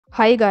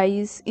Hi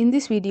guys, in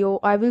this video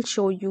I will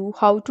show you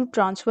how to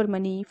transfer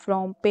money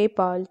from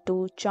PayPal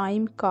to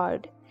Chime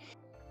card.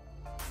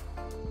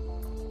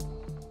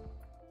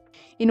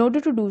 In order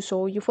to do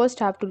so, you first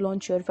have to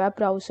launch your web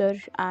browser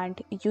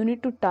and you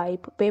need to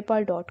type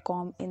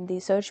paypal.com in the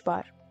search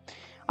bar.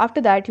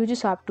 After that, you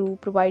just have to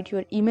provide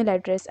your email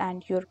address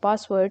and your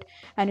password,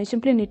 and you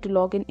simply need to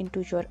log in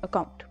into your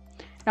account.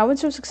 Now,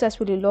 once you're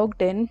successfully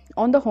logged in,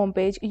 on the home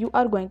page, you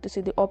are going to see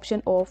the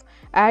option of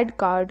add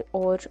card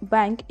or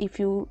bank if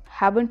you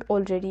haven't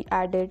already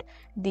added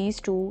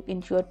these two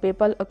into your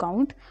PayPal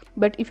account.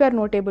 But if you are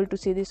not able to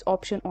see this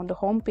option on the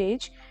home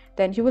page,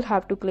 then you will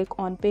have to click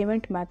on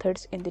payment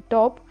methods in the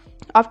top.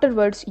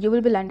 Afterwards, you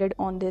will be landed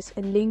on this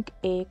link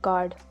a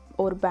card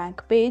or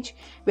bank page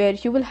where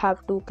you will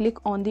have to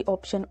click on the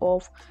option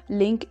of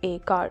link a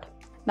card.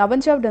 Now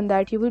once you have done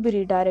that, you will be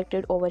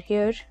redirected over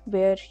here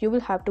where you will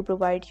have to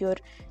provide your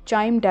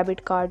Chime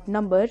debit card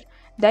number.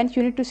 Then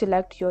you need to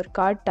select your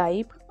card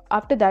type.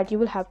 After that, you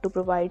will have to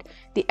provide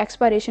the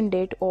expiration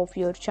date of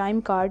your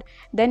Chime card,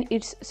 then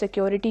its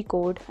security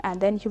code,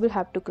 and then you will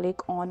have to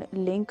click on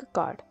link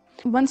card.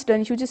 Once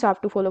done, you just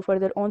have to follow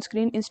further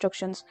on-screen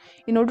instructions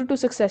in order to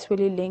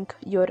successfully link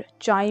your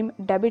Chime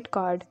debit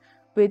card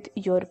with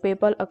your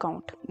PayPal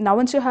account. Now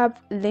once you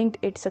have linked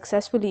it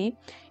successfully,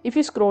 if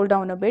you scroll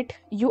down a bit,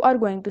 you are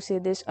going to see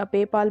this a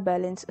PayPal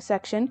balance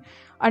section.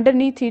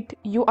 Underneath it,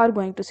 you are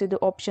going to see the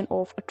option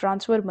of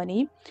transfer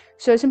money.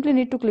 So you simply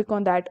need to click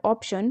on that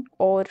option,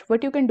 or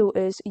what you can do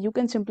is you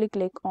can simply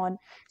click on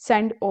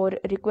send or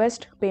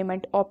request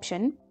payment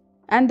option,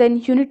 and then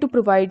you need to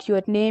provide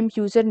your name,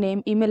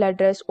 username, email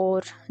address,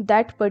 or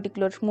that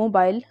particular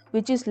mobile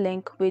which is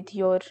linked with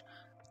your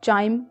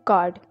Chime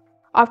card.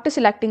 After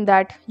selecting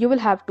that, you will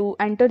have to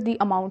enter the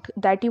amount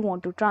that you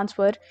want to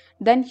transfer,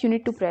 then you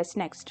need to press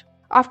next.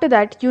 After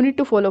that, you need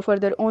to follow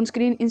further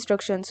on-screen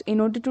instructions in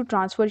order to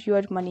transfer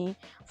your money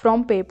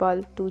from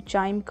PayPal to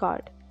Chime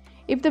card.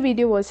 If the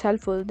video was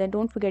helpful, then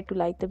don't forget to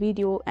like the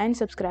video and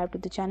subscribe to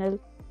the channel.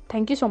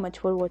 Thank you so much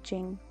for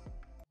watching.